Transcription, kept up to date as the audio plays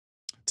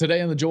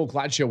Today on the Joel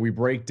Klatt Show, we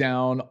break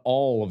down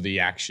all of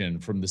the action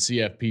from the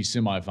CFP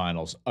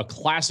semifinals, a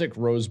classic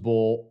Rose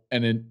Bowl,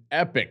 and an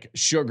epic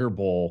Sugar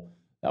Bowl.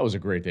 That was a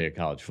great day of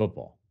college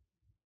football.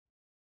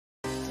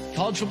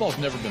 College football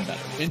has never been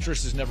better.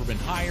 Interest has never been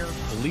higher.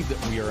 I believe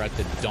that we are at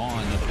the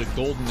dawn of the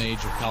golden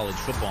age of college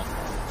football.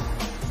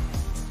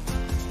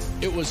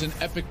 It was an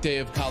epic day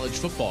of college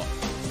football.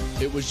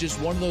 It was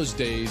just one of those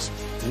days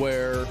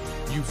where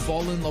you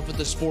fall in love with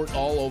the sport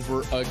all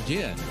over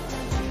again.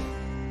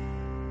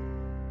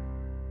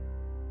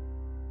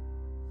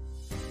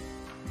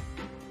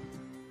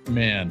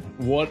 Man,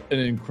 what an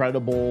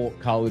incredible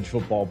college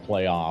football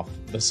playoff.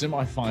 The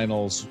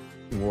semifinals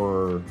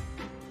were,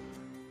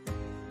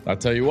 I'll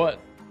tell you what,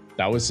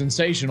 that was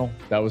sensational.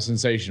 That was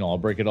sensational. I'll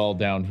break it all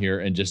down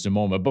here in just a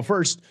moment. But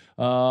first,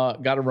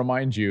 got to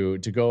remind you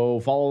to go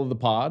follow the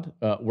pod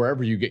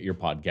wherever you get your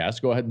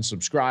podcast. Go ahead and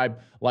subscribe,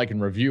 like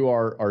and review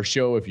our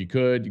show if you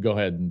could. Go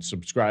ahead and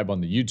subscribe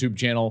on the YouTube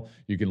channel.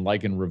 You can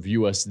like and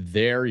review us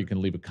there. You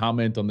can leave a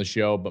comment on the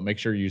show, but make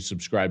sure you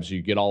subscribe so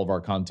you get all of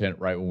our content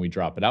right when we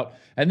drop it out.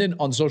 And then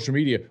on social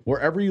media,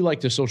 wherever you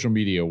like to social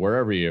media,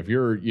 if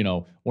you're,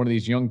 one of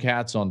these young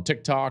cats on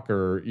TikTok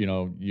or,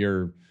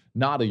 you're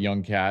not a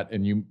young cat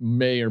and you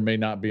may or may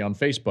not be on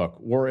Facebook.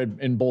 We're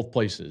in both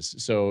places.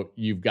 So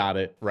you've got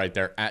it right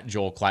there at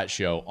Joel Klatt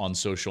Show on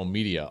social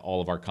media.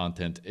 All of our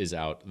content is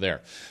out there.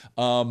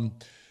 The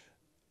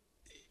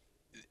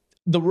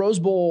Rose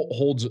Bowl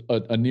holds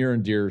a near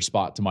and dear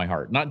spot to my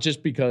heart, not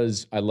just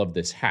because I love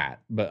this hat,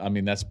 but I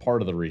mean, that's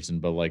part of the reason,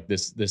 but like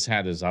this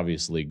hat is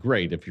obviously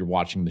great. If you're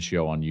watching the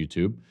show on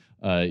YouTube,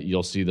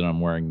 you'll see that I'm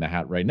wearing the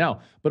hat right now,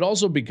 but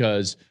also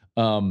because,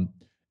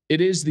 it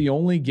is the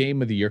only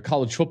game of the year,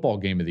 college football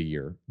game of the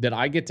year, that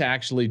I get to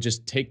actually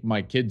just take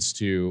my kids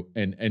to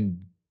and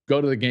go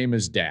to the game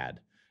as dad.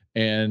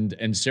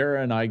 And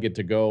Sarah and I get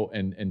to go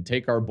and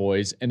take our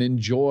boys and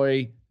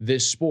enjoy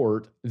this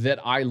sport that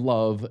I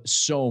love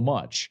so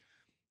much.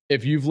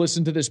 If you've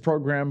listened to this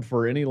program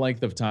for any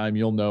length of time,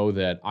 you'll know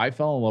that I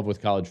fell in love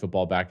with college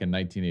football back in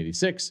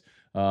 1986.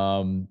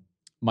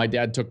 My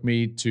dad took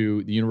me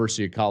to the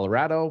University of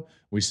Colorado.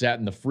 We sat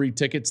in the free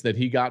tickets that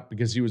he got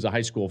because he was a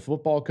high school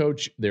football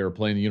coach. They were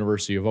playing the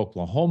University of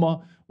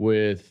Oklahoma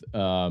with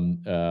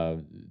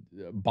Bosworth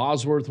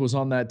was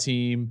on that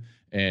team.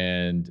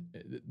 And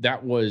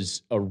that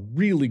was a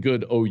really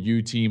good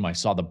OU team. I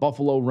saw the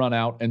Buffalo run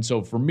out. And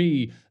so for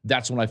me,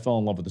 that's when I fell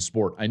in love with the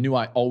sport. I knew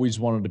I always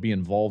wanted to be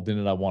involved in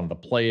it. I wanted to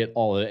play it,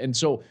 all of it. And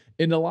so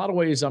in a lot of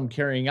ways, I'm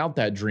carrying out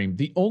that dream.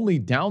 The only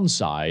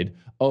downside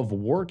of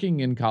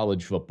working in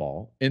college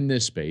football in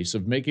this space,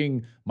 of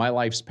making my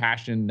life's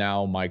passion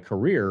now my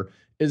career,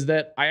 is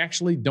that I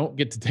actually don't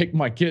get to take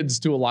my kids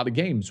to a lot of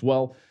games.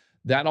 Well,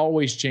 that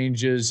always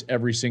changes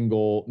every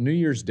single New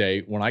Year's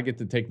Day when I get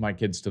to take my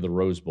kids to the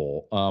Rose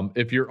Bowl.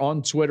 If you're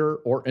on Twitter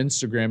or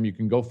Instagram, you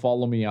can go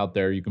follow me out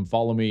there. You can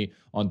follow me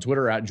on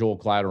Twitter at Joel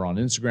Klatt or on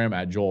Instagram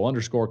at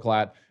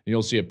Joel_Klatt. And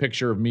you'll see a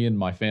picture of me and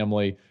my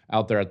family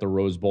out there at the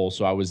Rose Bowl.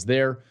 So I was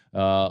there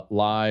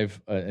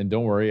live. And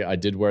don't worry, I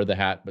did wear the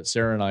hat. But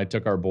Sarah and I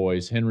took our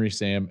boys, Henry,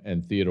 Sam,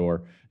 and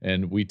Theodore,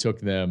 and we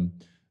took them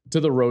to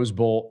the Rose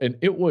Bowl, and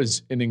it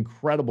was an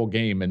incredible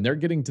game. And they're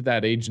getting to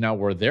that age now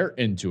where they're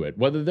into it,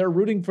 whether they're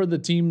rooting for the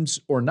teams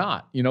or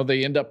not.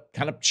 They end up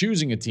kind of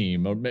choosing a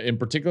team, in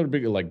particular,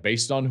 like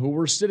based on who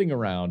we're sitting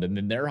around, and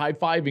then they're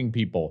high-fiving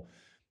people.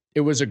 It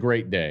was a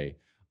great day.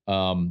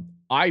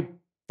 I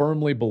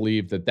firmly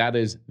believe that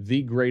is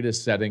the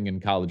greatest setting in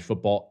college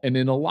football, and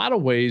in a lot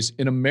of ways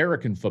in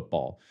American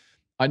football.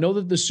 I know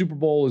that the Super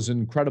Bowl is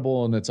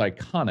incredible and it's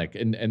iconic,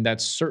 and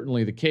that's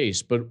certainly the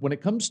case. But when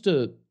it comes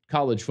to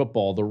college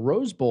football, the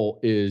Rose Bowl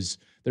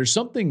there's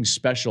something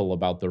special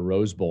about the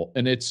Rose Bowl,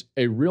 and it's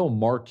a real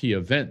marquee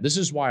event. This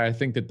is why I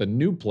think that the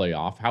new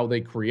playoff, how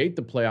they create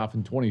the playoff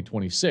in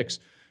 2026,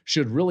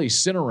 should really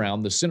center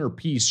around, the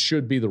centerpiece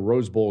should be the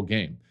Rose Bowl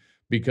game,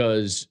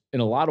 because in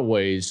a lot of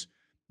ways,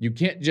 you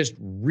can't just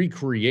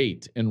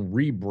recreate and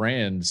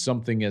rebrand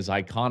something as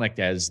iconic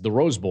as the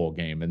Rose Bowl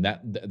game and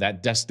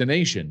that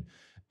destination.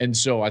 And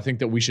so I think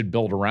that we should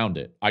build around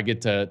it. I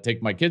get to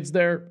take my kids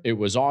there. It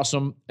was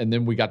awesome. And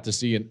then we got to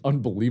see an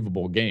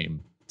unbelievable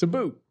game to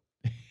boot.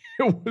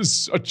 It was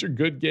such a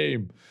good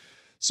game.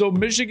 So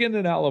Michigan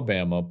and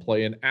Alabama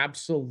play an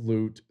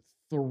absolute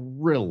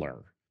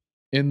thriller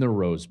in the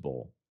Rose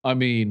Bowl. I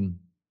mean,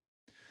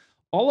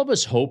 all of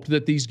us hoped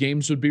that these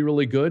games would be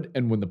really good.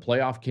 And when the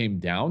playoff came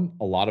down,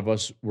 a lot of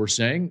us were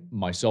saying,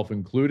 myself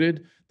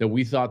included, that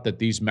we thought that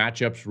these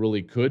matchups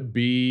really could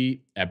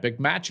be epic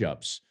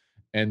matchups.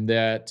 And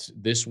that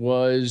this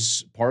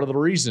was part of the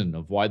reason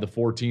of why the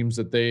four teams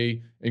that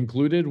they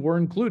included were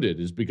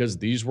included, is because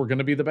these were going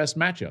to be the best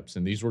matchups.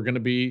 And these were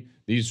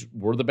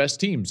the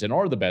best teams and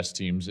are the best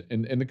teams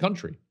in the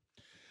country.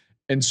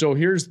 And so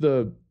here's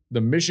the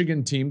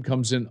Michigan team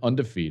comes in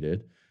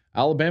undefeated.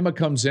 Alabama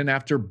comes in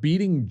after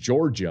beating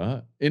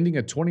Georgia, ending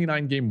a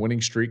 29-game winning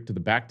streak to the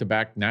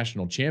back-to-back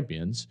national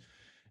champions.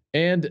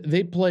 And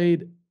they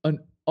played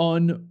an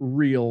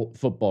unreal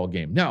football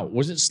game. Now,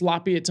 was it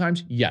sloppy at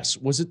times? Yes.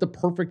 Was it the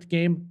perfect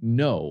game?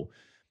 No.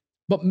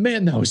 But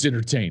man, that was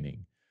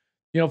entertaining.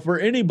 For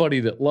anybody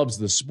that loves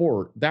the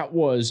sport, that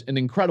was an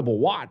incredible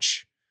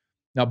watch.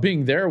 Now,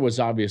 being there was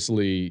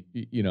obviously,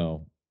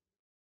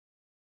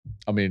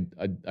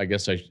 I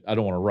guess I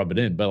don't want to rub it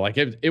in, but like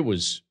it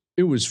was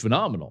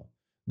phenomenal.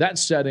 That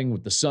setting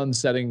with the sun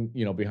setting,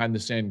 behind the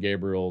San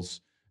Gabriels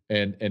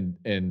and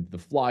the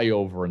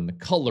flyover and the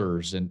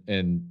colors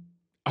and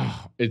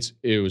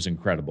it was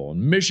incredible.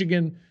 And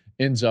Michigan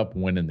ends up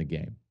winning the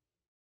game.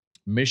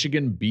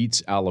 Michigan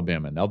beats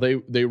Alabama. Now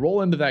they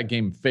roll into that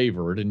game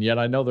favored, and yet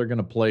I know they're going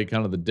to play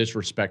kind of the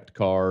disrespect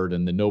card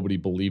and the nobody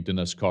believed in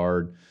us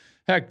card.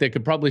 Heck, they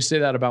could probably say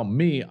that about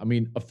me. I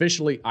mean,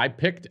 officially, I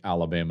picked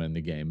Alabama in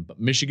the game, but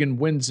Michigan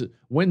wins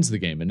the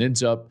game and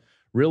ends up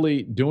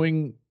really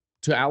doing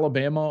to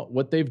Alabama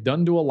what they've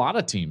done to a lot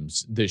of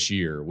teams this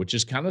year, which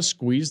is kind of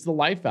squeeze the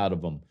life out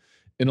of them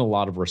in a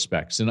lot of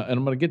respects. And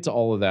I'm going to get to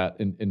all of that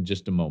in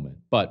just a moment.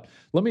 But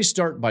let me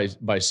start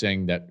by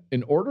saying that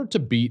in order to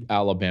beat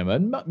Alabama,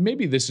 and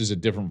maybe this is a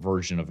different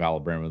version of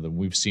Alabama than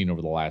we've seen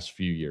over the last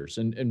few years.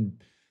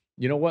 And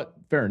you know what?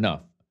 Fair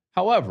enough.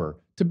 However,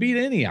 to beat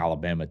any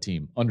Alabama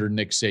team under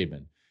Nick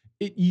Saban,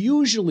 it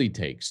usually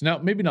takes, now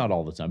maybe not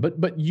all the time,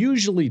 but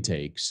usually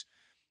takes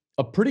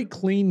a pretty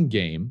clean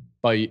game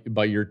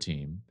by your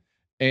team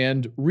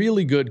and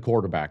really good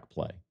quarterback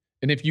play.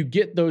 And if you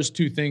get those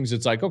two things,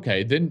 it's like,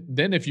 okay,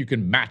 then if you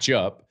can match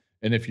up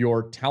and if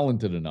you're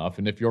talented enough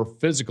and if you're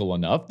physical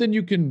enough, then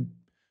you can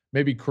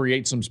maybe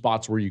create some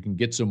spots where you can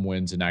get some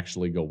wins and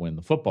actually go win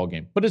the football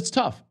game. But it's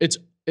tough.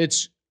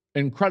 It's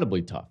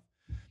incredibly tough.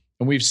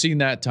 And we've seen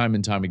that time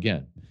and time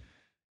again.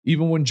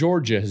 Even when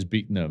Georgia has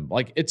beaten them,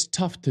 like it's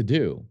tough to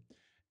do.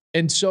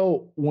 And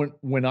so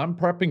when I'm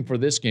prepping for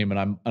this game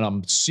and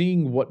I'm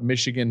seeing what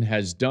Michigan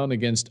has done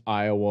against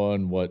Iowa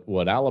and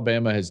what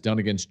Alabama has done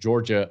against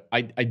Georgia,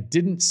 I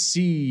didn't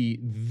see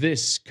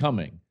this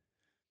coming.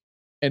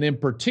 And in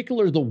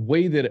particular, the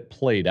way that it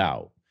played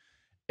out.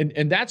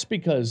 And that's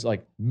because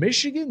like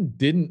Michigan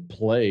didn't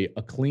play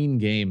a clean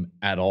game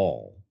at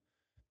all.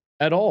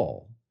 At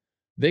all.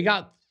 They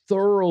got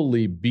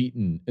thoroughly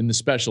beaten in the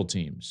special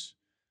teams.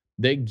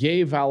 They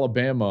gave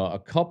Alabama a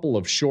couple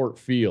of short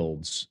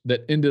fields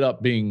that ended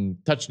up being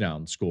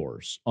touchdown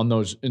scores on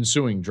those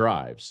ensuing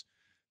drives.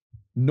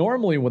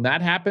 Normally, when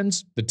that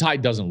happens, the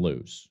Tide doesn't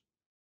lose.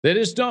 They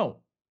just don't.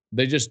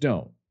 They just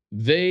don't.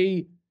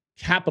 They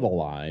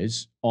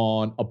capitalize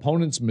on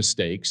opponents'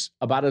 mistakes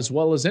about as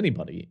well as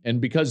anybody.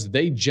 And because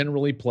they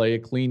generally play a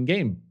clean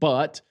game,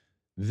 but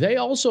they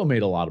also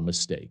made a lot of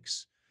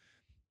mistakes.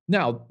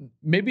 Now,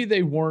 maybe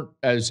they weren't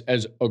as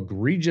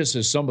egregious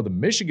as some of the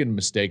Michigan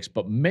mistakes,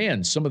 but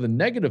man, some of the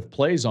negative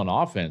plays on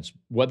offense,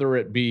 whether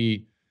it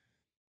be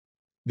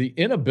the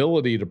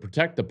inability to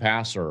protect the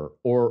passer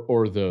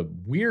or the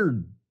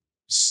weird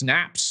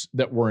snaps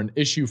that were an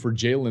issue for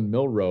Jalen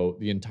Milroe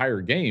the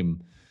entire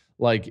game,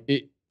 like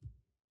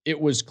it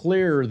was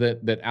clear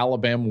that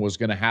Alabama was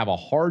going to have a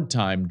hard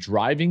time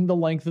driving the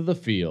length of the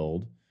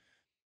field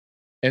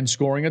and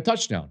scoring a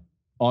touchdown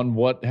on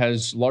what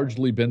has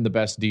largely been the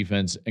best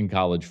defense in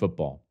college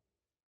football.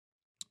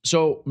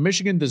 So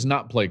Michigan does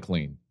not play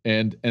clean.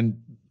 And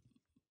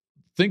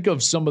think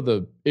of some of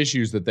the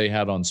issues that they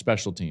had on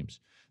special teams.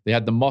 They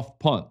had the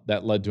muffed punt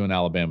that led to an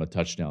Alabama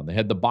touchdown. They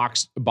had the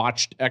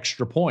botched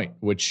extra point,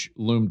 which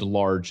loomed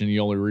large and the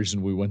only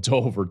reason we went to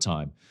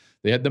overtime.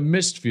 They had the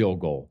missed field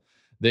goal.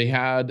 They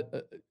had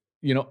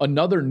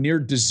another near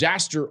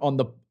disaster on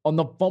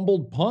the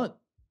fumbled punt.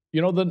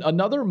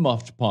 Another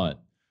muffed punt.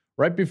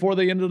 Right before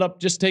they ended up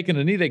just taking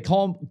a knee, they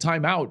call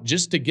timeout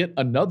just to get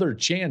another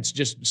chance,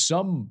 just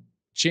some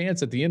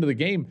chance at the end of the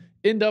game,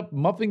 end up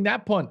muffing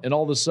that punt. And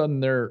all of a sudden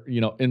they're,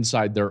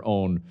 inside their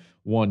own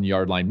 1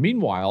 yard line.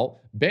 Meanwhile,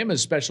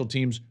 Bama's special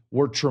teams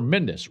were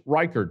tremendous.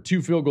 Reichard,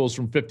 2 field goals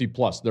from 50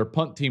 plus. Their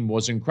punt team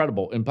was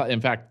incredible. In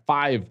fact,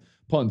 5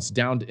 punts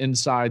down to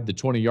inside the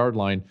 20 yard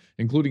line,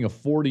 including a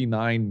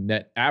 49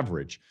 net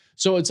average.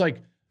 So it's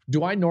like,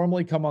 do I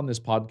normally come on this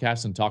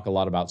podcast and talk a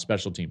lot about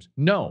special teams?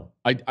 No,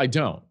 I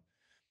don't.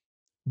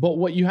 But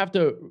what you have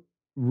to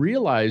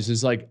realize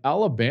is like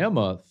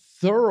Alabama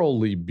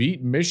thoroughly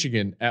beat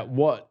Michigan at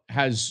what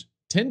has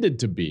tended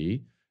to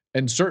be,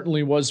 and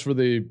certainly was for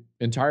the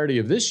entirety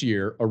of this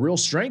year, a real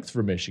strength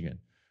for Michigan,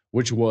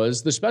 which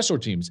was the special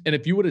teams. And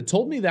if you would have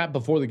told me that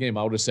before the game,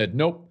 I would have said,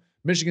 nope,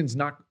 Michigan's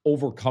not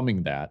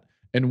overcoming that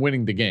and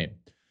winning the game.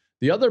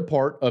 The other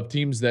part of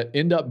teams that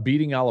end up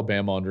beating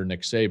Alabama under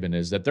Nick Saban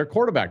is that their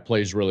quarterback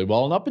plays really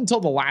well. And up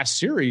until the last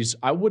series,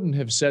 I wouldn't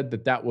have said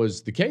that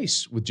was the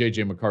case with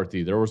J.J.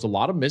 McCarthy. There was a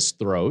lot of missed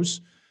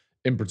throws,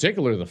 in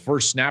particular the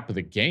first snap of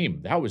the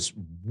game. That was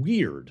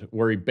weird,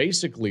 where he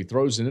basically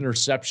throws an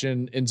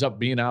interception, ends up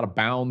being out of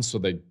bounds so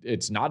that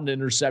it's not an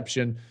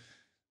interception.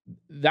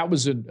 That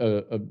was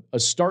a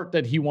start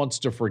that he wants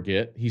to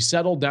forget. He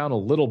settled down a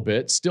little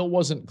bit, still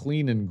wasn't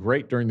clean and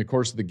great during the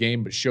course of the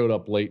game, but showed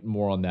up late, and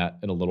more on that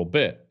in a little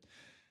bit.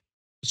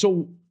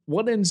 So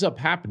what ends up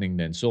happening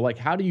then? So like,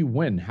 how do you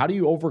win? How do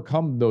you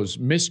overcome those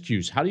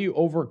miscues? How do you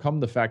overcome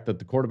the fact that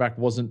the quarterback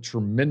wasn't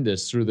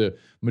tremendous through the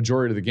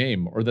majority of the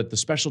game, or that the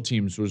special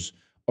teams was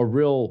a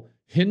real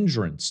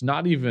hindrance,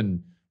 not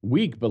even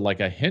weak, but like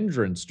a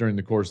hindrance during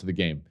the course of the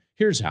game.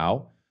 Here's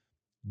how: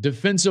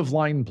 defensive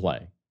line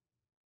play.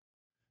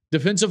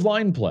 Defensive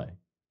line play.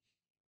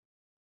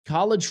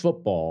 College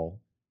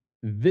football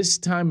this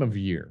time of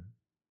year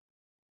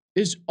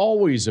is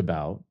always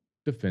about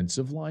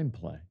defensive line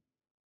play.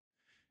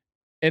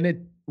 And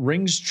it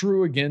rings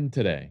true again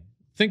today.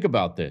 Think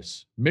about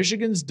this.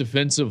 Michigan's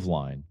defensive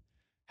line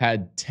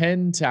had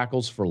 10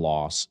 tackles for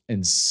loss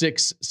and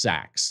 6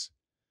 sacks.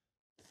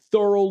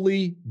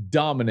 Thoroughly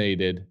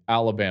dominated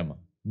Alabama.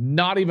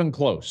 Not even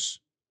close.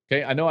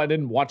 Okay, I know I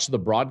didn't watch the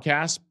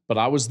broadcast, but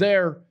I was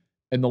there,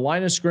 and the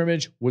line of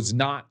scrimmage was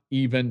not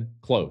even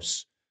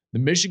close. The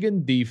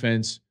Michigan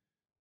defense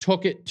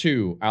took it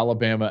to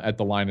Alabama at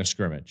the line of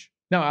scrimmage.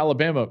 Now,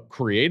 Alabama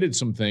created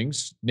some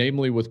things,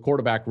 namely with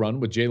quarterback run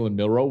with Jalen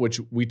Milroe,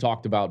 which we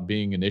talked about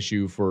being an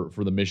issue for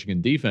the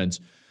Michigan defense.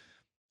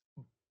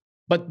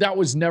 But that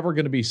was never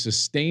going to be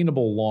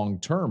sustainable long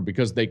term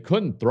because they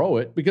couldn't throw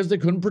it, because they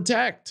couldn't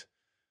protect.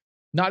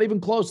 Not even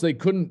close. They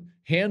couldn't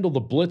handle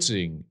the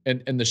blitzing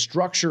and the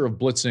structure of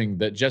blitzing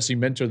that Jesse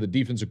Minter, the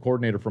defensive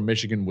coordinator from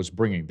Michigan, was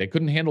bringing. They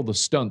couldn't handle the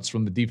stunts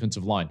from the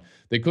defensive line.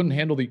 They couldn't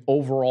handle the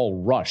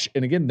overall rush.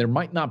 And again, there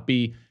might not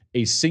be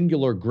a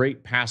singular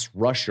great pass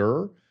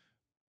rusher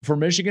for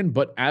Michigan,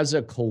 but as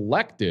a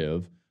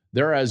collective,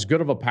 they're as good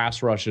of a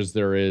pass rush as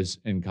there is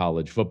in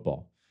college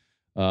football.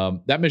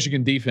 That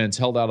Michigan defense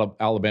held out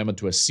Alabama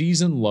to a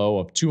season low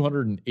of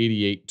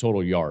 288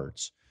 total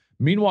yards.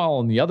 Meanwhile,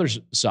 on the other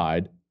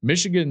side,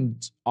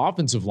 Michigan's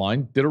offensive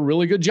line did a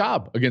really good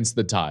job against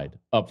the Tide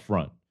up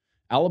front.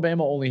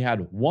 Alabama only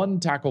had 1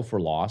 tackle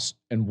for loss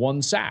and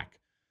 1 sack.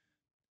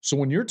 So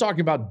when you're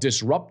talking about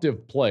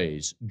disruptive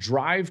plays,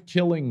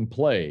 drive-killing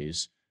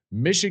plays,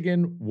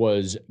 Michigan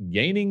was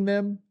gaining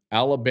them.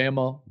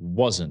 Alabama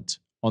wasn't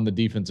on the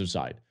defensive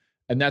side.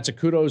 And that's a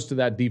kudos to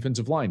that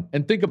defensive line.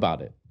 And think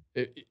about it.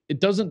 It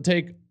doesn't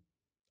take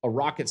a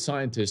rocket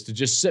scientist to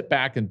just sit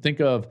back and think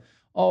of,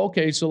 oh,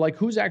 okay, so like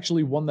who's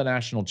actually won the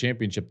national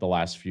championship the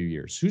last few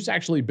years? Who's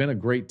actually been a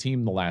great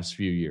team the last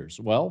few years?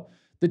 Well,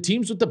 the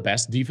teams with the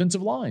best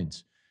defensive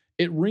lines.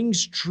 It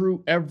rings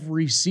true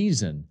every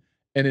season.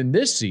 And in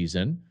this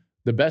season,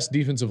 the best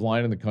defensive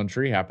line in the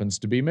country happens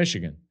to be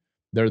Michigan.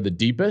 They're the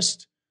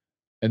deepest,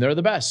 and they're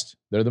the best.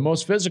 They're the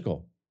most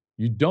physical.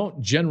 You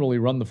don't generally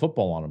run the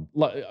football on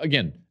them.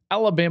 Again,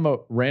 Alabama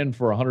ran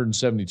for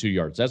 172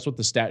 yards. That's what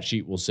the stat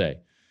sheet will say.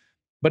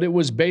 But it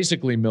was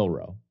basically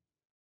Milroe.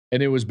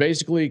 And it was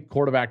basically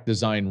quarterback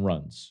design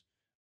runs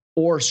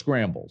or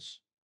scrambles.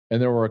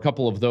 And there were a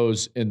couple of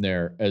those in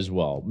there as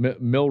well.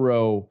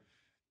 Milroe,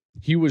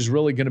 he was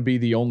really going to be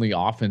the only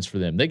offense for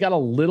them. They got a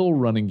little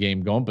running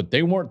game going, but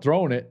they weren't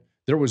throwing it.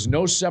 There was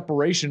no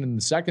separation in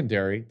the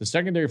secondary. The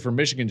secondary for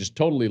Michigan just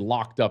totally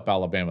locked up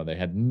Alabama. They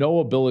had no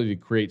ability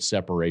to create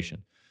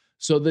separation.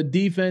 So the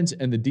defense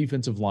and the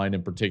defensive line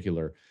in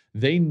particular,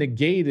 they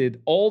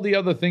negated all the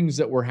other things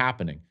that were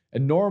happening.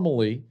 And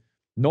normally,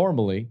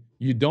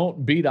 you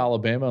don't beat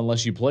Alabama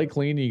unless you play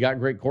clean and you got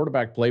great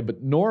quarterback play.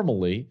 But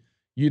normally,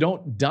 you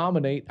don't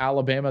dominate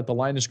Alabama at the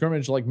line of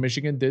scrimmage like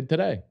Michigan did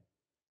today.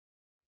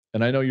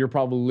 And I know you're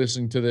probably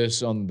listening to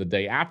this on the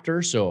day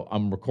after, so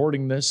I'm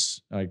recording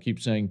this. I keep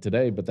saying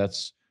today, but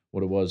that's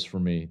what it was for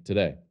me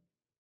today.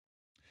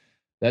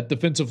 That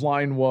defensive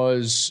line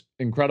was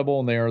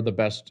incredible, and they are the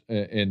best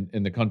in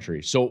the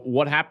country. So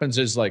what happens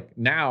is, like,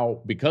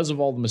 now, because of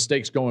all the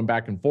mistakes going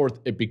back and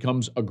forth, it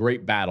becomes a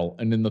great battle.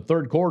 And in the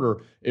third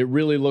quarter, it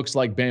really looks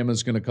like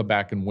Bama's going to come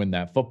back and win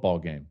that football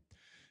game.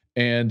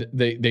 And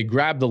they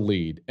grab the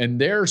lead,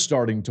 and they're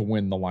starting to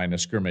win the line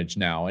of scrimmage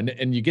now.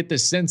 And you get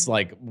this sense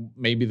like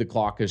maybe the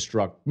clock has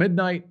struck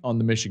midnight on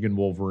the Michigan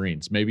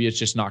Wolverines. Maybe it's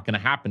just not going to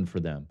happen for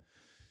them.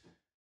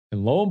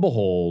 And lo and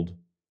behold,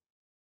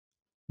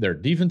 their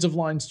defensive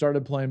line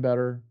started playing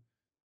better.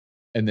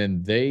 And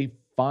then they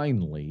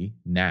finally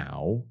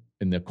now,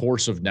 in the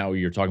course of now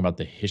you're talking about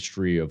the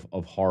history of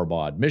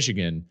Harbaugh at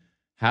Michigan,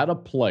 had a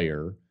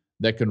player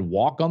that can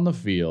walk on the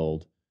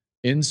field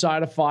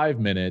inside of 5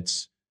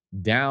 minutes,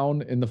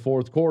 down in the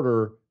fourth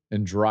quarter,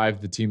 and drive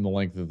the team the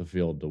length of the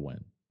field to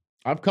win.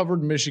 I've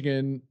covered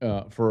Michigan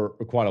for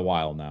quite a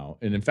while now.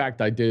 And in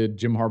fact, I did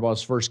Jim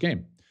Harbaugh's first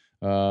game.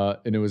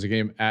 And it was a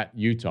game at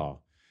Utah.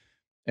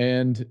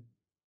 And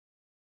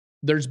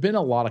there's been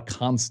a lot of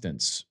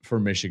constants for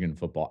Michigan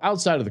football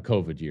outside of the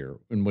COVID year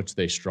in which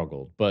they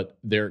struggled. But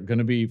they're going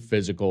to be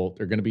physical.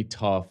 They're going to be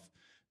tough.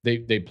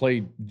 They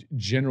play,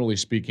 generally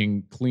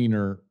speaking,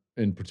 cleaner,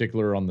 in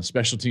particular on the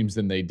special teams,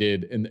 than they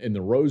did in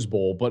the Rose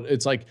Bowl. But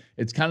it's like,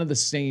 it's kind of the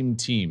same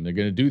team. They're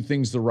going to do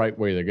things the right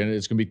way.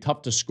 It's going to be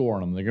tough to score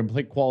on them. They're going to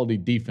play quality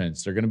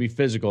defense. They're going to be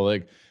physical.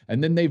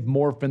 And then they've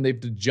morphed and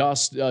they've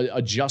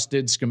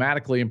adjusted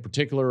schematically, in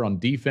particular on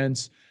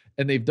defense.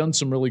 And they've done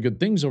some really good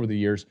things over the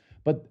years.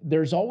 But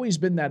there's always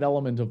been that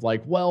element of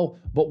like, well,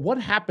 but what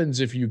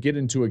happens if you get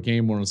into a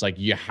game when it's like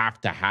you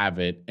have to have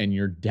it and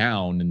you're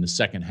down in the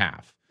second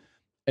half?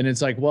 And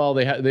it's like, well,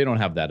 they don't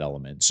have that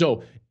element.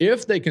 So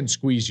if they can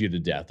squeeze you to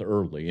death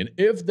early, and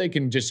if they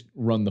can just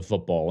run the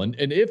football, and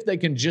if they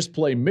can just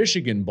play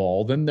Michigan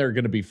ball, then they're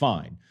going to be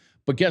fine.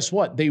 But guess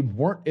what? They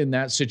weren't in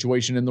that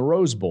situation in the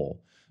Rose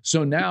Bowl.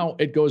 So now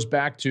it goes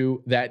back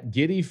to that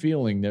giddy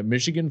feeling that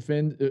Michigan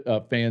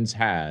fans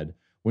had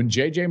when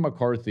J.J.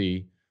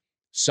 McCarthy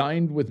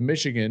signed with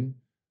Michigan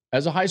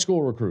as a high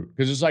school recruit.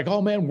 Because it's like,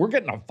 oh, man, we're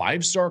getting a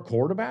 5-star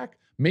quarterback.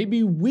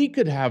 Maybe we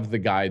could have the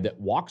guy that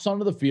walks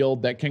onto the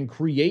field that can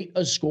create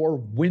a score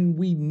when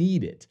we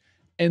need it.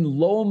 And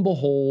lo and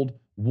behold,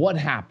 what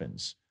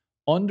happens?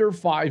 Under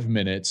 5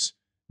 minutes,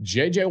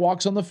 JJ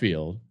walks on the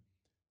field.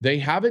 They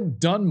haven't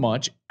done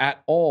much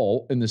at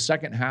all in the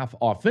second half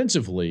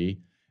offensively,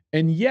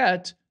 and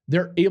yet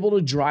they're able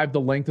to drive the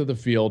length of the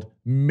field,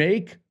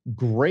 make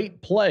great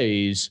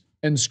plays,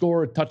 and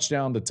score a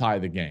touchdown to tie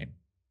the game.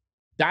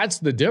 That's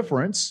the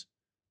difference.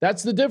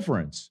 That's the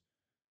difference.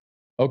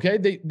 Okay,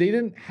 they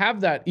didn't have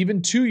that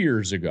even 2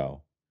 years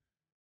ago.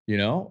 You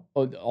know,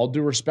 all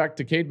due respect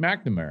to Cade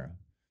McNamara.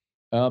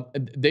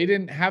 They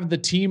didn't have the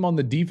team on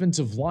the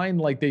defensive line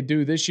like they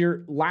do this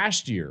year,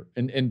 last year.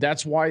 And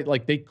that's why,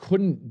 like, they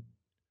couldn't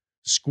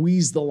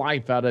squeeze the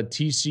life out of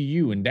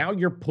TCU. And now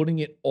you're putting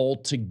it all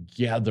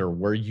together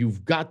where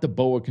you've got the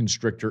boa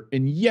constrictor,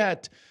 and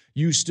yet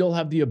you still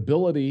have the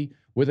ability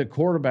with a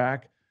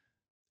quarterback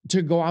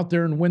to go out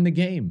there and win the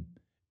game.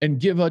 And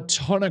give a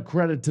ton of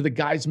credit to the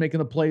guys making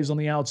the plays on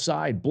the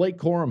outside. Blake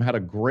Corum had a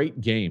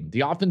great game.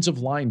 The offensive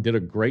line did a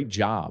great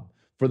job,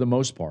 for the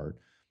most part,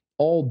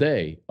 all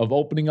day of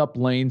opening up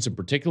lanes, in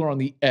particular on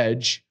the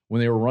edge when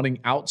they were running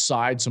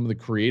outside, some of the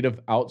creative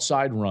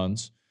outside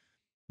runs.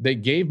 They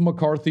gave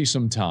McCarthy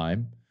some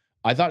time.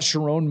 I thought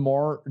Sharon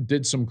Moore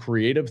did some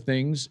creative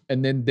things,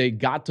 and then they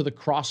got to the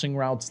crossing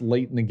routes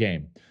late in the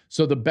game.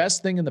 So the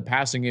best thing in the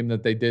passing game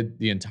that they did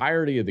the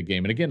entirety of the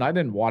game, and again, I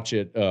didn't watch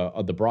it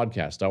on the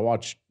broadcast. I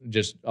watched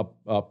just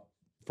up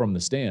from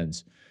the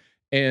stands,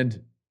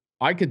 and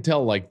I could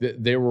tell like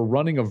they were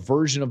running a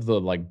version of the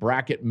like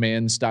bracket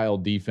man style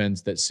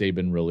defense that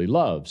Saban really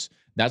loves.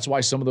 That's why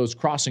some of those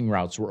crossing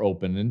routes were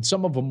open, and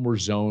some of them were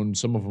zone,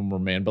 some of them were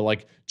man. But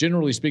like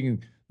generally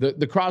speaking,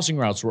 the crossing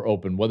routes were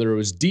open, whether it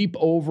was deep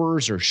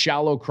overs or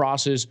shallow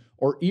crosses,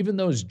 or even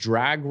those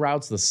drag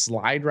routes, the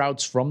slide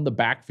routes from the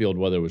backfield,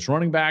 whether it was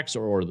running backs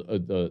or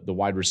the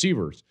wide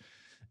receivers.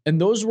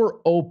 And those were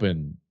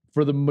open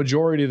for the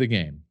majority of the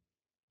game.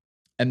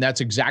 And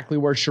that's exactly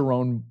where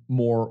Sharon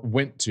Moore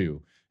went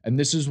to. And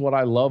this is what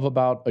I love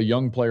about a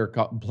young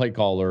play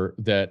caller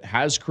that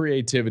has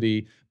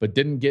creativity, but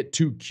didn't get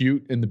too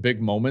cute in the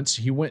big moments.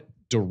 He went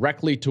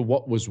directly to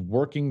what was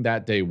working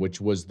that day, which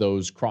was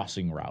those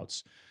crossing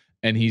routes.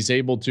 And he's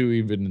able to,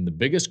 even in the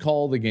biggest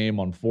call of the game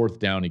on 4th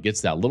down, he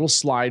gets that little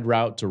slide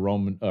route to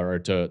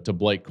to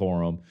Blake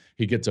Corum.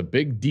 He gets a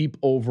big deep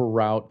over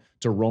route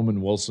to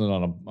Roman Wilson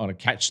on a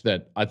catch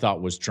that I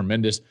thought was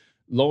tremendous.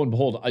 Lo and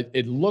behold,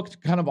 it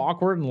looked kind of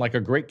awkward and like a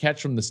great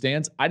catch from the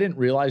stands. I didn't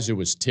realize it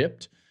was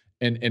tipped,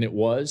 and it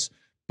was.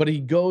 But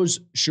he goes,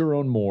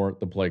 Sharon Moore,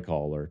 the play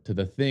caller, to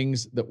the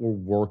things that were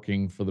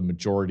working for the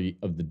majority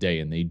of the day,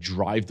 and they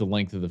drive the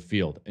length of the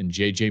field, and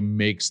JJ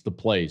makes the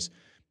plays.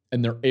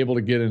 And they're able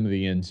to get into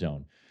the end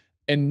zone.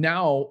 And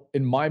now,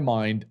 in my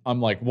mind, I'm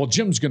like, well,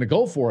 Jim's going to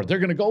go for it. They're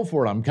going to go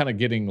for it. I'm kind of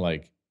getting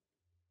like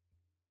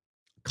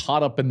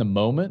caught up in the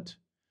moment.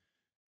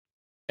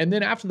 And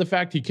then after the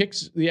fact, he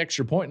kicks the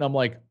extra point, and I'm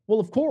like, well,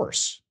 of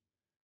course.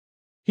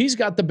 He's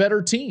got the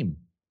better team.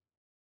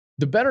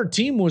 The better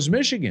team was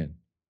Michigan.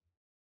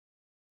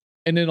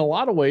 And in a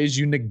lot of ways,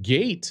 you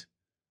negate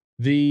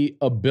the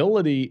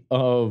ability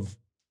of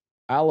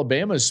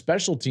Alabama's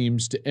special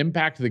teams to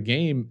impact the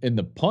game in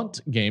the punt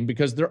game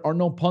because there are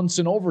no punts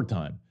in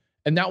overtime.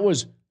 And that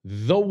was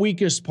the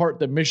weakest part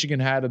that Michigan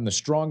had and the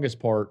strongest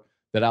part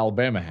that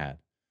Alabama had.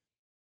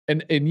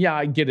 And yeah,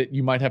 I get it.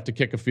 You might have to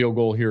kick a field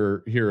goal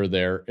here or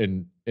there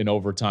in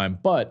overtime,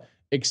 but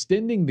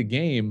extending the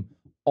game,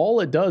 all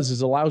it does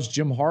is allows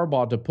Jim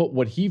Harbaugh to put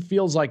what he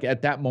feels like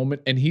at that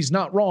moment, and he's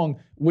not wrong,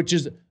 which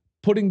is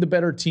putting the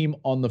better team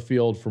on the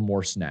field for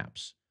more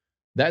snaps.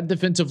 That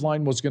defensive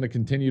line was going to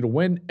continue to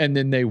win, and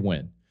then they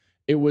win.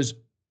 It was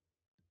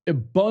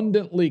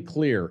abundantly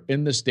clear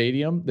in the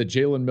stadium that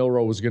Jalen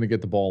Milroe was going to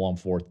get the ball on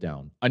 4th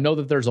down. I know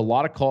that there's a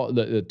lot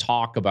of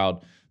talk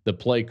about the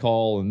play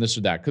call and this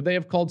or that. Could they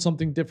have called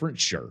something different?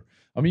 Sure.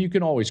 I mean, you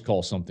can always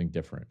call something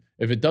different.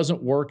 If it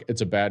doesn't work,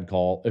 it's a bad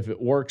call. If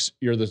it works,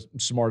 you're the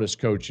smartest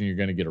coach and you're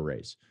going to get a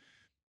raise.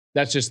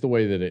 That's just the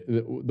way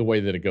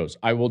that it goes.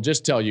 I will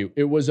just tell you,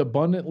 it was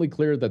abundantly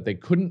clear that they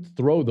couldn't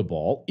throw the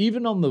ball,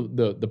 even on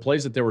the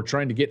plays that they were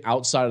trying to get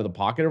outside of the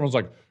pocket. Everyone's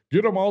like,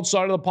 get them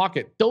outside of the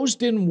pocket. Those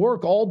didn't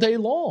work all day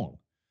long.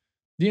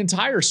 The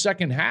entire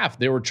second half,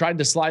 they were trying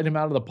to slide him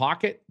out of the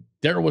pocket.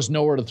 There was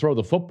nowhere to throw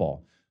the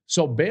football.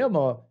 So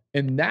Bama,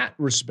 in that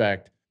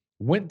respect,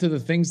 went to the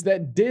things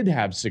that did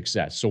have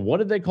success. So what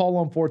did they call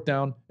on 4th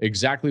down?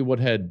 Exactly what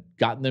had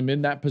gotten them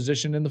in that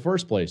position in the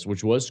first place,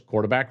 which was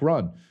quarterback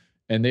run.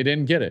 And they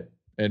didn't get it.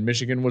 And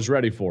Michigan was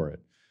ready for it.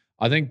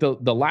 I think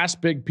the last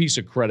big piece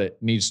of credit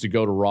needs to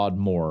go to Rod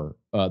Moore,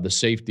 the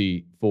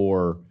safety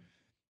for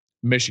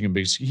Michigan,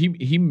 because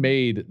he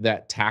made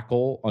that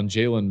tackle on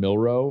Jalen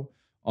Milroe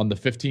on the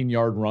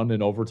 15-yard run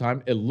in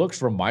overtime. It looked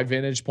from my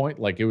vantage point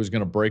like it was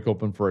going to break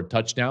open for a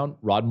touchdown.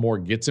 Rod Moore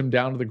gets him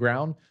down to the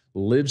ground,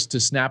 lives to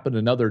snap it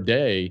another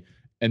day,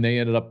 and they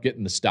ended up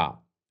getting the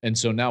stop. And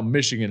so now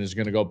Michigan is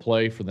going to go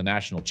play for the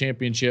national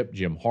championship.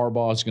 Jim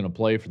Harbaugh is going to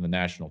play for the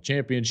national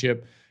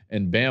championship,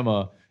 and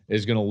Bama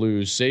is going to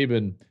lose.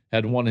 Saban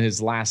had won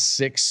his last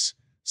 6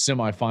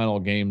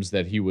 semifinal games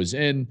that he was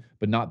in,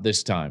 but not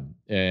this time.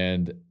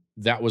 And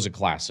that was a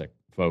classic,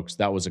 folks.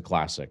 That was a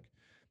classic.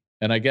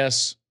 And I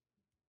guess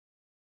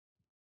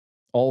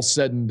all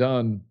said and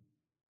done,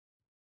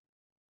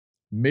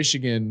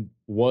 Michigan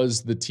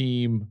was the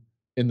team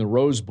in the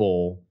Rose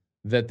Bowl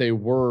that they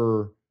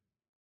were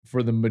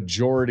for the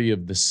majority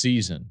of the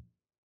season.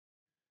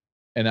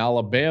 And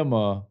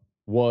Alabama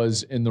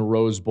was in the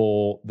Rose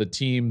Bowl the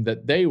team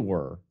that they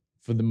were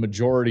for the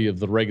majority of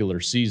the regular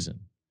season.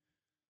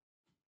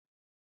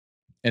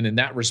 And in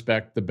that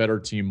respect, the better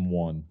team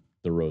won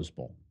the Rose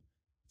Bowl.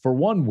 For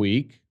 1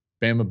 week,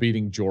 Bama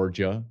beating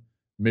Georgia,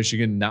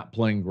 Michigan not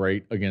playing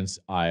great against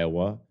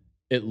Iowa,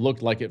 it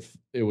looked like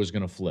it was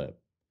going to flip.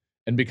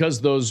 And because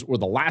those were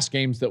the last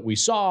games that we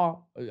saw,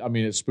 I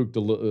mean, it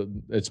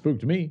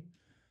spooked me.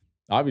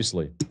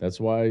 Obviously, that's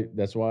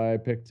why I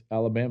picked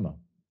Alabama.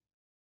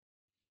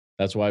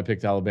 That's why I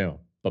picked Alabama.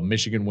 But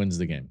Michigan wins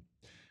the game.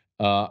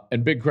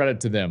 And big credit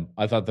to them.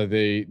 I thought that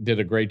they did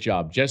a great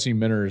job. Jesse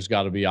Minter's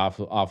got to be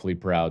awfully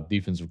proud,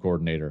 defensive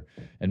coordinator.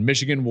 And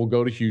Michigan will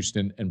go to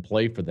Houston and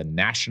play for the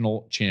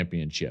national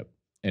championship.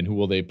 And who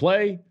will they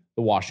play?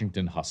 The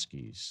Washington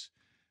Huskies.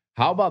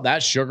 How about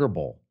that Sugar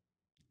Bowl?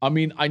 I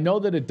mean, I know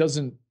that it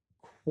doesn't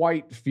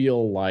quite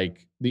feel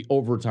like the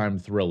overtime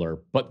thriller,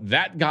 but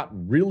that got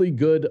really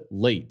good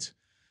late.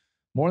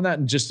 More on that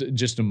in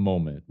just a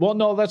moment. Well,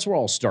 no, that's where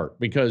I'll start,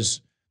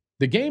 because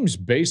the game's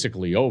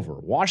basically over.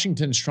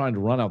 Washington's trying to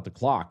run out the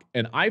clock,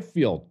 and I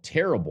feel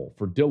terrible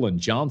for Dylan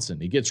Johnson.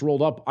 He gets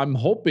rolled up. I'm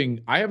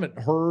hoping, I haven't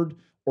heard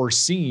or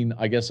seen,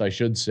 I guess I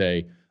should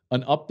say,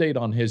 an update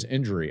on his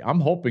injury. I'm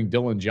hoping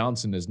Dylan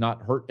Johnson is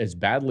not hurt as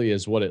badly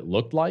as what it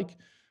looked like,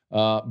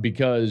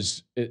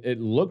 because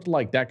it looked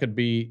like that could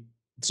be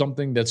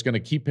something that's going to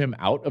keep him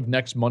out of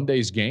next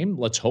Monday's game.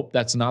 Let's hope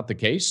that's not the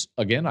case.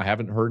 Again, I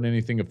haven't heard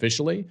anything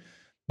officially,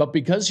 but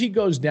because he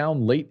goes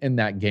down late in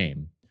that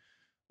game,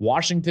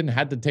 Washington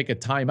had to take a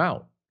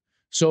timeout.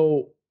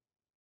 So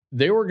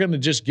they were going to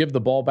just give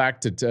the ball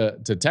back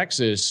to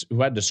Texas,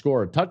 who had to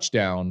score a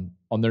touchdown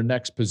on their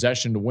next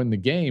possession to win the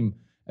game.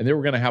 And they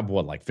were going to have,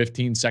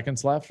 15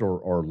 seconds left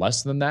or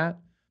less than that.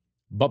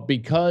 But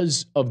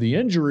because of the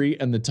injury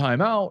and the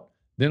timeout,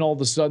 then all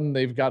of a sudden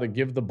they've got to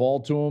give the ball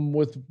to him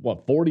with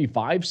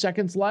 45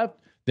 seconds left.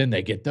 Then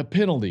they get the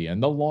penalty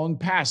and the long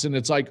pass. And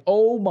it's like,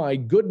 oh my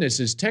goodness,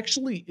 is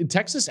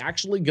Texas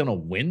actually going to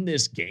win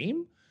this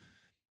game?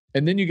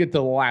 And then you get to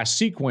the last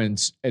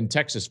sequence and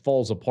Texas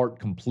falls apart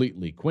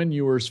completely. Quinn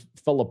Ewers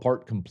fell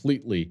apart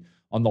completely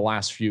on the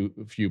last few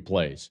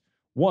plays.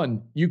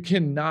 One, you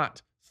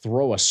cannot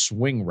throw a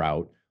swing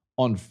route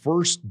on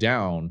first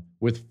down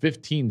with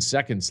 15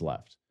 seconds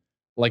left.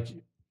 Like,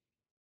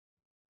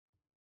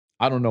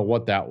 I don't know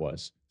what that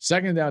was.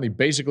 Second down, he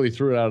basically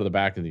threw it out of the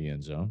back of the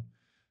end zone.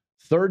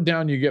 Third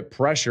down, you get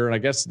pressure, and I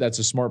guess that's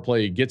a smart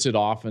play. He gets it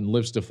off and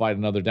lives to fight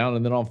another down.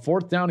 And then on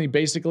fourth down, he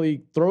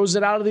basically throws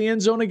it out of the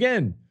end zone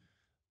again.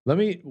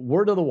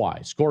 Word of the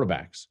wise,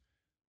 quarterbacks.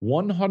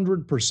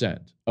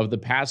 100% of the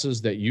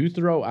passes that you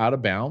throw out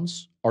of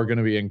bounds are going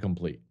to be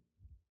incomplete.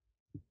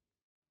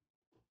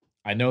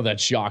 I know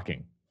that's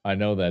shocking.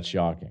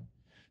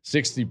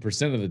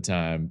 60% of the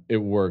time, it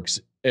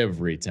works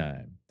every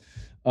time.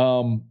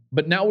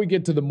 But now we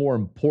get to the more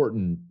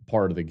important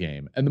part of the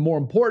game. And the more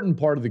important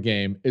part of the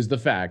game is the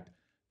fact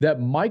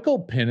that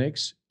Michael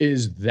Penix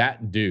is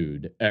that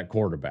dude at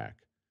quarterback.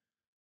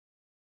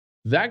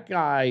 That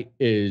guy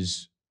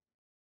is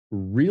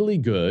really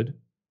good.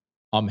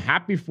 I'm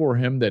happy for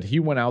him that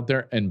he went out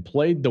there and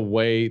played the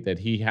way that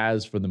he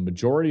has for the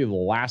majority of the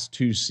last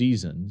 2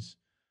 seasons.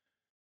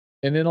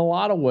 And in a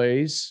lot of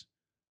ways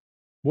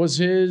was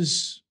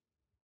his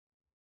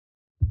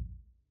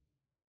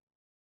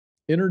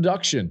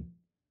introduction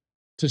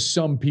to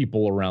some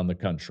people around the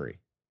country.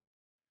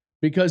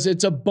 Because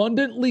it's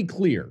abundantly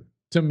clear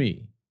to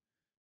me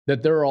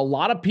that there are a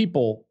lot of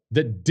people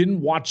that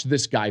didn't watch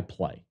this guy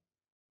play.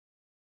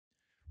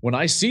 When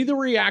I see the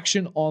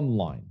reaction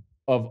online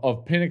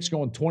of Penix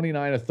going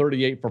 29 of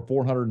 38 for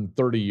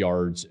 430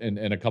 yards and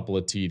a couple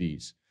of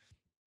TDs,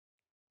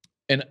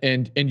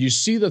 and you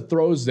see the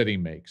throws that he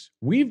makes,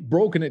 we've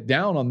broken it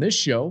down on this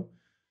show.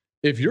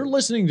 If you're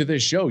listening to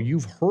this show,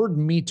 you've heard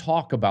me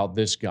talk about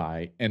this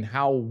guy and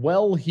how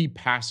well he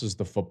passes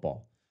the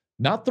football.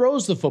 Not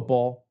throws the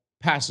football,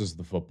 passes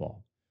the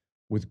football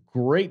with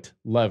great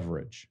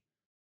leverage,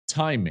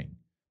 timing,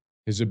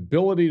 his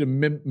ability to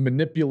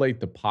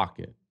manipulate the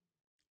pocket,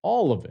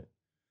 all of it.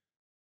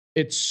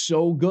 It's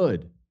so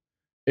good.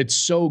 It's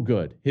so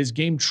good. His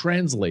game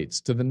translates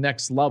to the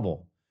next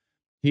level.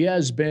 He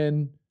has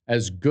been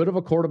as good of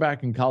a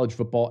quarterback in college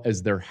football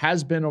as there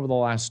has been over the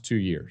last 2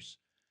 years.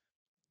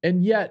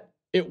 And yet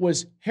it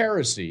was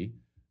heresy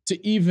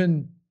to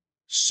even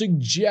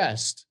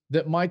suggest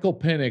that Michael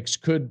Penix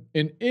could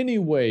in any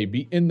way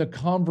be in the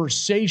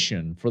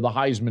conversation for the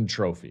Heisman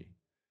Trophy.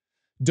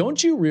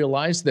 Don't you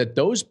realize that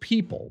those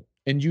people,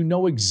 and you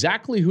know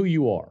exactly who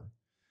you are,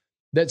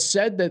 that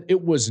said that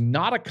it was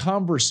not a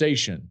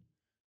conversation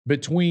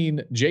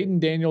between Jayden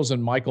Daniels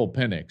and Michael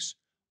Penix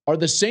are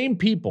the same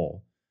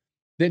people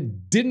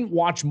that didn't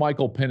watch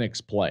Michael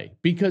Penix play,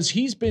 because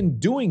he's been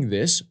doing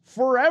this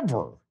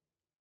forever.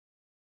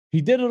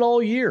 He did it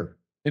all year,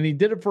 and he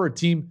did it for a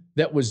team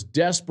that was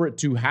desperate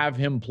to have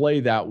him play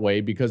that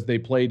way because they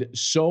played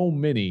so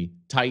many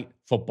tight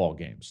football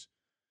games.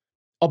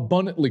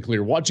 Abundantly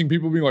clear. Watching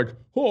people being like,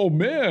 oh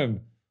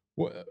man,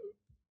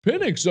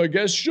 Penix, I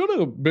guess, should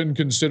have been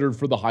considered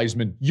for the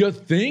Heisman. You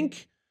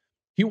think?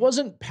 He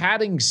wasn't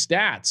padding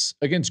stats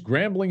against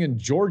Grambling and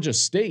Georgia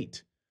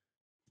State.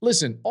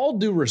 Listen, all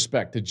due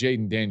respect to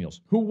Jayden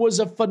Daniels, who was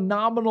a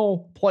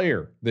phenomenal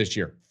player this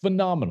year.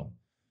 Phenomenal.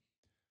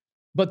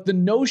 But the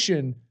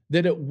notion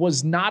that it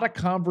was not a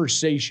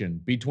conversation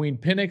between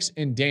Penix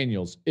and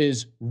Daniels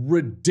is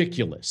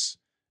ridiculous.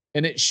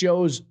 And it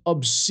shows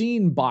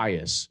obscene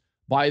bias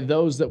by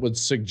those that would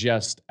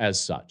suggest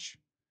as such.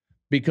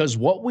 Because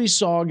what we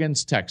saw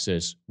against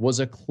Texas was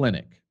a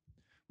clinic.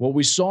 What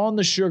we saw in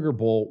the Sugar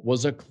Bowl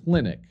was a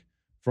clinic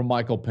from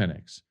Michael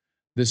Penix.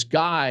 This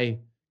guy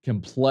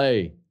can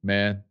play,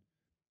 man.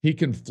 He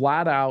can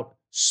flat out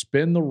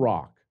spin the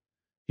rock.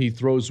 He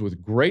throws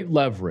with great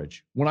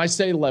leverage. When I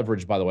say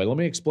leverage, by the way, let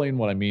me explain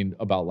what I mean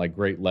about like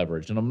great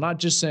leverage. And I'm not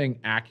just saying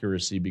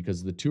accuracy,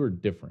 because the two are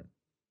different.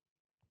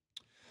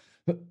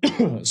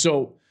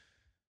 So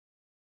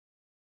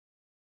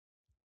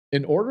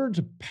in order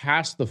to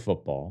pass the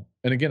football,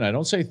 and again, I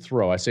don't say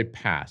throw, I say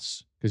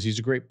pass, because he's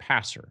a great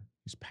passer.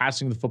 He's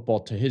passing the football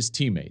to his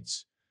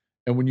teammates.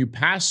 And when you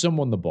pass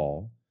someone the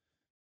ball,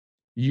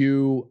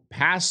 you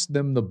pass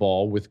them the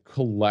ball with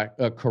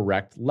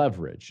correct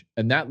leverage.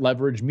 And that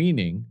leverage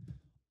meaning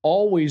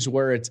always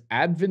where it's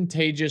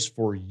advantageous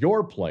for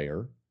your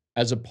player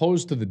as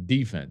opposed to the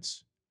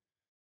defense.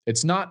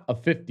 It's not a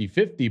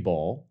 50-50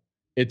 ball.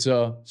 It's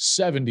a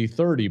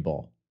 70-30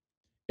 ball.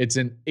 It's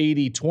an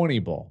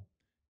 80-20 ball.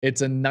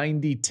 It's a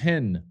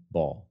 90-10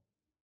 ball.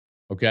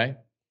 Okay?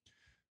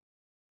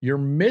 You're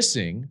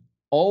missing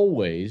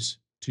always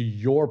to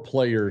your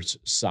player's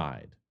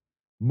side,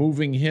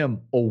 moving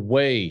him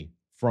away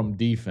from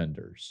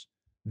defenders.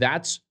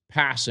 That's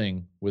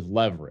passing with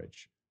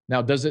leverage.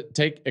 Now, does it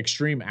take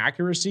extreme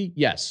accuracy?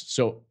 Yes.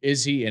 So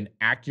is he an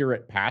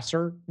accurate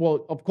passer?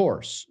 Well, of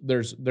course,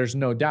 there's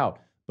no doubt,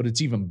 but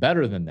it's even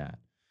better than that,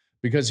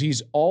 because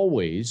he's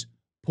always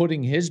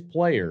putting his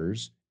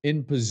players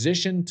in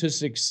position to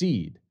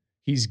succeed.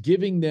 He's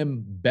giving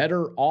them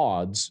better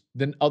odds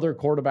than other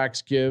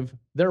quarterbacks give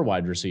their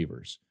wide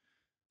receivers.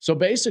 So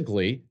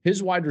basically,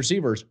 his wide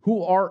receivers,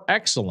 who are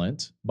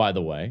excellent, by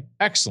the way,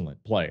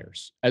 excellent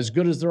players, as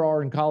good as there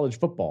are in college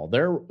football,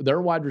 their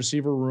wide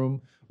receiver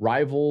room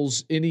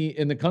rivals any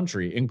in the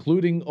country,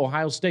 including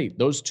Ohio State.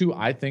 Those two,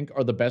 I think,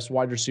 are the best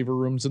wide receiver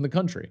rooms in the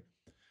country.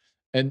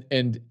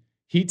 And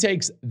he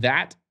takes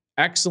that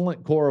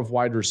excellent core of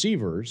wide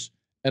receivers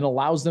and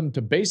allows them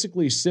to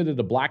basically sit at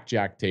a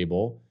blackjack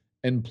table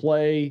and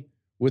play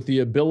with the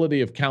ability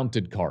of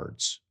counted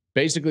cards,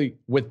 basically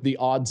with the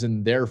odds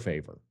in their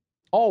favor.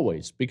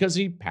 Always, because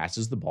he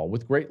passes the ball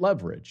with great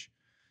leverage.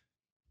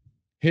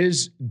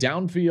 His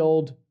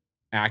downfield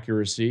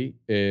accuracy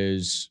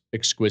is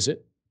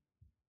exquisite.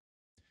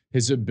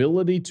 His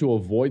ability to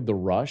avoid the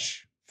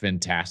rush,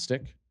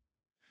 fantastic.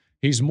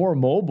 He's more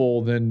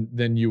mobile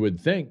than you would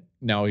think.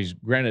 Now, he's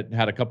granted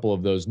had a couple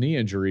of those knee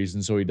injuries,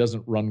 and so he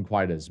doesn't run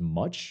quite as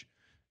much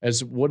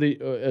as what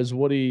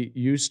he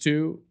used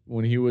to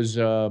when he was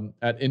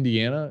at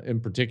Indiana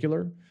in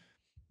particular.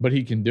 But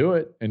he can do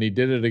it, and he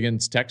did it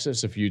against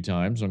Texas a few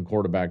times on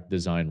quarterback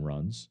design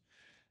runs.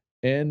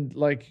 And,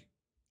 like,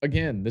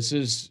 again, this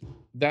is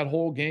that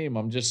whole game.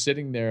 I'm just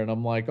sitting there, and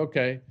I'm like,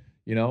 okay,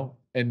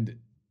 and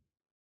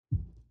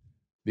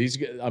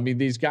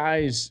these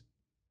guys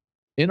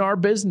in our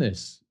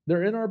business,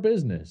 they're in our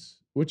business,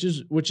 which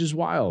is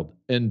wild.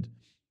 And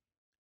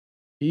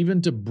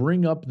even to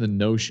bring up the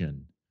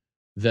notion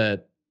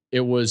that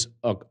it was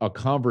a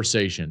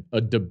conversation,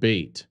 a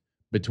debate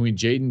between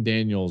Jayden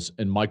Daniels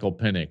and Michael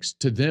Penix,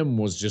 to them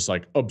was just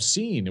like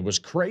obscene. It was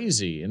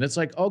crazy. And it's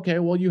like, okay,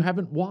 well, you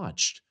haven't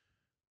watched,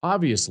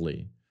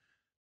 obviously.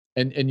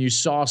 And you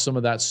saw some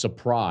of that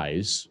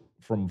surprise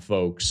from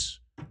folks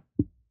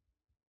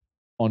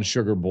on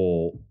Sugar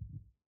Bowl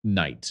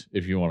night,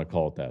 if you want to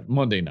call it that.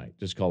 Monday night.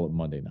 Just call it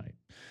Monday night.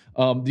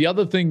 The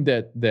other thing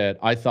that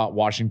I thought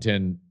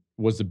Washington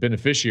was the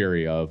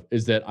beneficiary of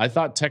is that I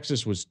thought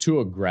Texas was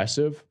too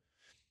aggressive.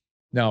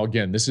 Now,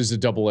 again, this is a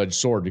double-edged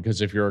sword,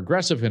 because if you're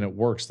aggressive and it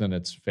works, then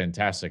it's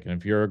fantastic. And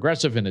if you're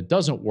aggressive and it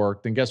doesn't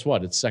work, then guess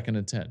what? It's 2nd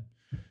and 10.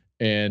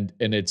 And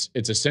it's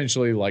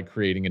essentially like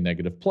creating a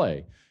negative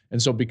play.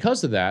 And so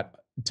because of that,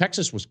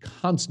 Texas was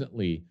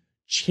constantly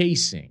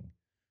chasing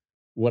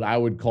what I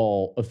would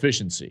call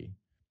efficiency.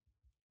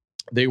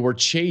 They were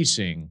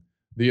chasing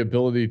the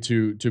ability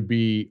to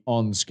be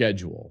on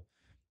schedule.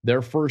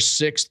 Their first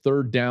 6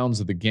 third downs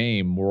of the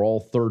game were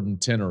all 3rd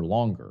and 10 or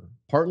longer,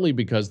 partly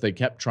because they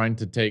kept trying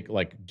to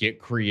get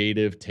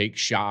creative, take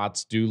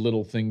shots, do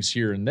little things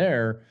here and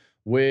there,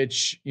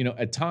 which,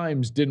 at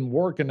times didn't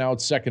work. And now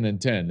it's 2nd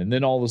and 10. And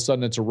then all of a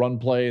sudden it's a run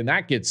play and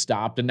that gets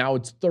stopped. And now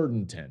it's 3rd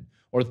and 10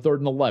 or 3rd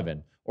and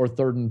 11 or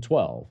 3rd and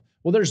 12.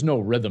 Well, there's no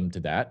rhythm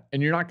to that.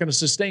 And you're not going to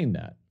sustain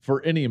that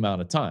for any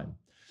amount of time.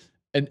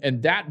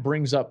 And that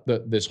brings up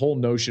this whole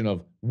notion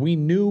of, we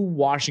knew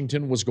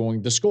Washington was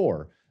going to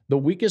score. The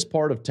weakest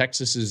part of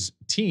Texas's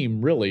team,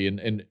 really, and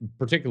in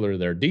particular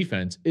their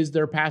defense, is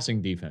their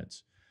passing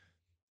defense.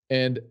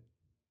 And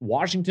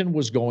Washington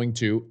was going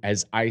to,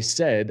 as I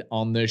said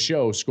on this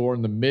show, score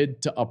in the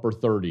mid to upper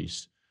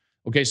 30s.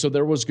 Okay, so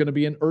there was going to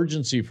be an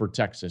urgency for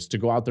Texas to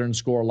go out there and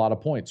score a lot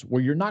of points.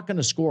 Well, you're not going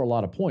to score a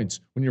lot of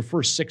points when your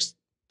first 6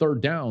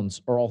 third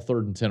downs are all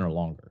 3rd and 10 or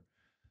longer.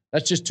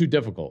 That's just too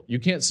difficult. You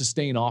can't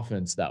sustain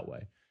offense that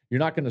way. You're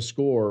not going to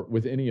score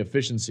with any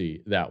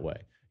efficiency that way.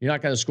 You're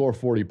not going to score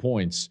 40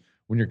 points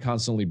when you're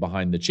constantly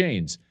behind the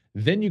chains.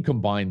 Then you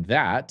combine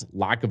that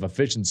lack of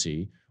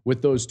efficiency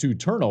with those 2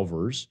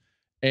 turnovers,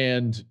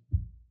 and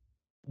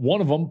one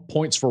of them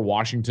points for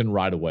Washington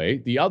right away.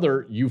 The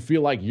other, you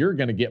feel like you're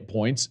going to get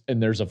points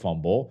and there's a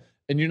fumble,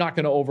 and you're not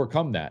going to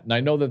overcome that. And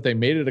I know that they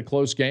made it a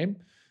close game,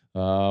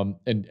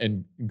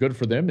 and good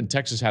for them. And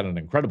Texas had an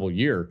incredible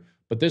year.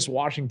 But this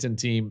Washington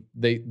team,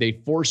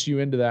 they force you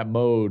into that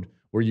mode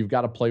where you've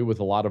got to play with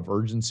a lot of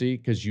urgency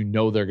because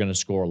they're going to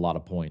score a lot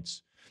of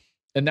points.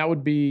 And that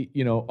would be,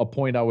 a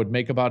point I would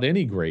make about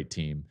any great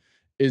team,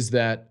 is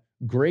that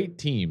great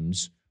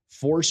teams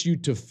force you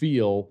to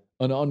feel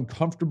an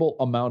uncomfortable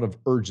amount of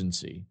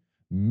urgency.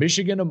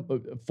 Michigan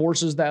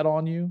forces that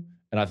on you,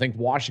 and I think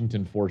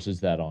Washington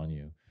forces that on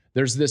you.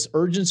 There's this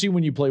urgency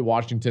when you play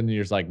Washington, and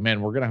you're just like,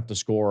 man, we're going to have to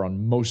score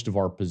on most of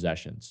our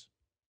possessions.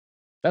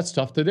 That's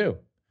tough to do.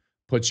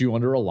 Puts you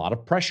under a lot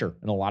of pressure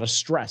and a lot of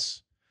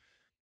stress.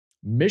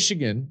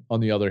 Michigan, on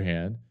the other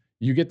hand,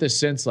 you get this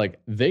sense like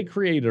they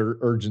create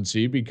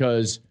urgency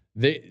because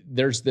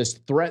there's this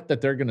threat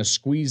that they're going to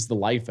squeeze the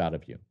life out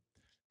of you.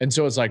 And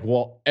so it's like,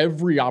 well,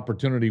 every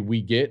opportunity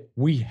we get,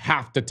 we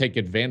have to take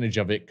advantage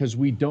of it because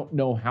we don't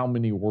know how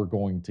many we're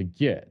going to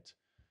get.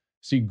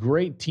 See,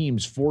 great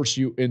teams force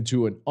you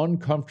into an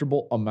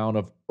uncomfortable amount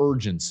of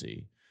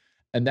urgency.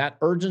 And that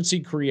urgency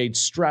creates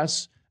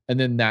stress, and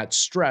then that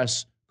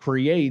stress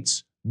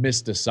creates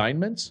missed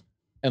assignments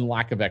and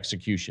lack of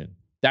execution.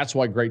 That's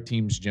why great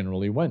teams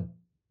generally win.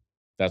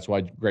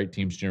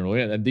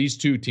 And these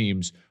 2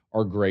 teams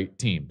are great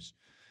teams.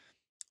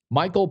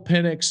 Michael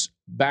Penix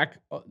back.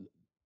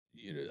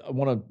 I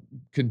want to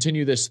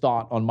continue this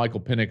thought on Michael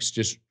Penix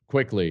just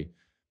quickly.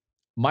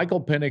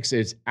 Michael Penix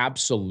is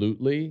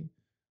absolutely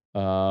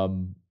a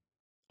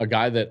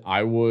guy that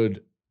I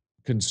would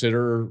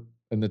consider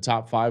in the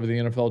top 5 of the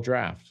NFL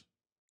draft.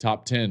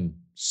 Top 10,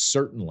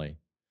 certainly.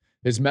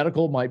 His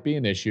medical might be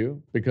an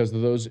issue because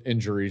of those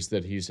injuries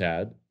that he's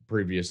had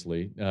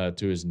previously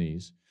to his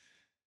knees.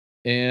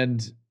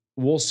 And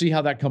we'll see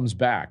how that comes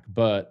back.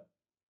 But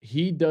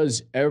he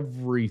does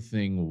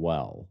everything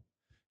well.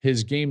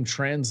 His game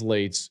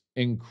translates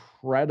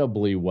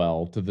incredibly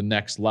well to the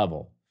next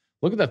level.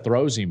 Look at the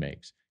throws he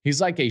makes. He's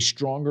like a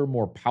stronger,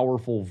 more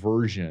powerful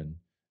version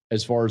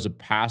as far as a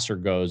passer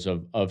goes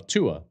of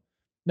Tua.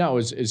 Now,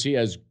 is he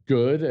as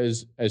good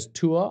as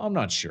Tua? I'm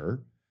not sure.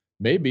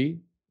 Maybe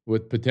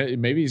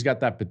he's got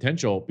that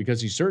potential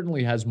because he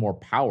certainly has more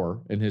power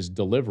in his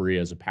delivery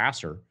as a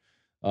passer.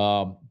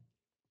 And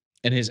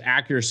his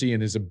accuracy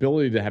and his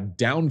ability to have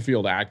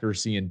downfield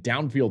accuracy and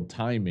downfield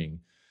timing.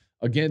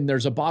 Again,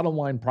 there's a bottom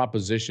line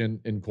proposition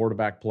in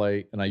quarterback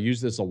play, and I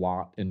use this a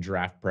lot in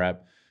draft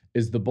prep,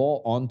 is the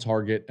ball on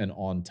target and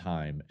on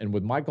time. And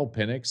with Michael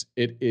Penix,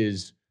 it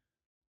is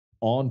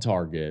on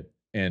target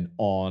and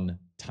on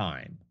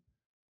time.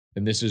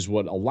 And this is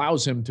what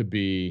allows him to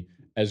be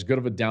as good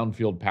of a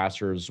downfield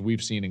passer as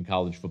we've seen in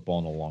college football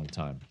in a long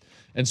time.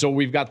 And so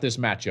we've got this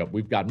matchup.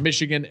 We've got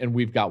Michigan and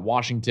we've got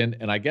Washington.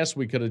 And I guess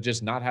we could have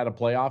just not had a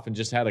playoff and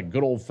just had a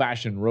good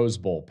old-fashioned Rose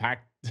Bowl,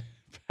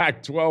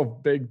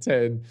 Pac-12, Big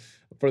Ten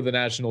for the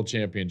national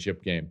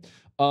championship game.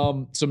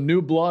 Some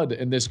new blood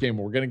in this game.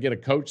 We're going to get a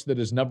coach that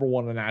has never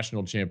won a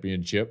national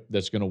championship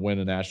that's going to win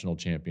a national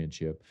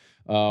championship.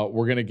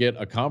 We're going to get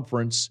a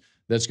conference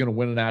that's going to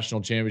win a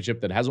national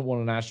championship that hasn't won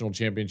a national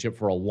championship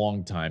for a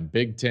long time.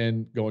 Big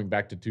Ten going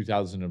back to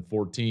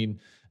 2014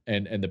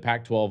 and the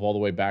Pac-12 all the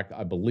way back,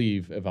 I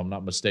believe, if I'm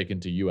not mistaken,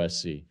 to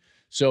USC.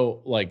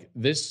 So like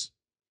this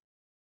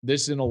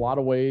in a lot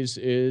of ways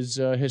is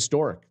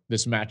historic,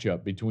 this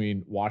matchup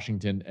between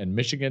Washington and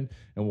Michigan,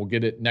 and we'll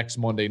get it next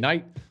Monday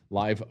night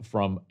live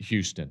from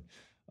Houston.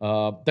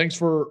 Thanks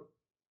for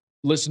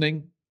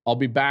listening. I'll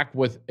be back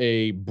with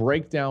a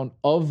breakdown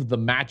of the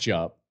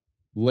matchup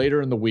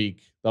later in the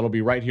week. That'll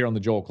be right here on the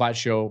Joel Klatt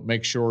Show.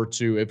 Make sure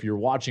to, if you're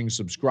watching,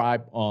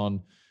 subscribe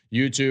on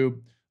YouTube,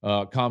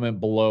 comment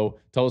below.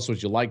 Tell us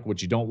what you like,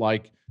 what you don't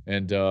like.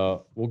 And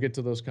we'll get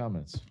to those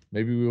comments.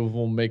 Maybe we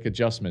will make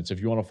adjustments. If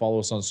you want to follow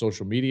us on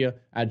social media,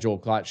 at Joel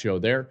Klatt Show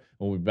there.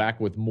 We'll be back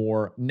with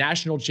more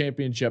national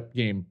championship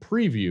game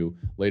preview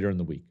later in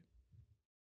the week.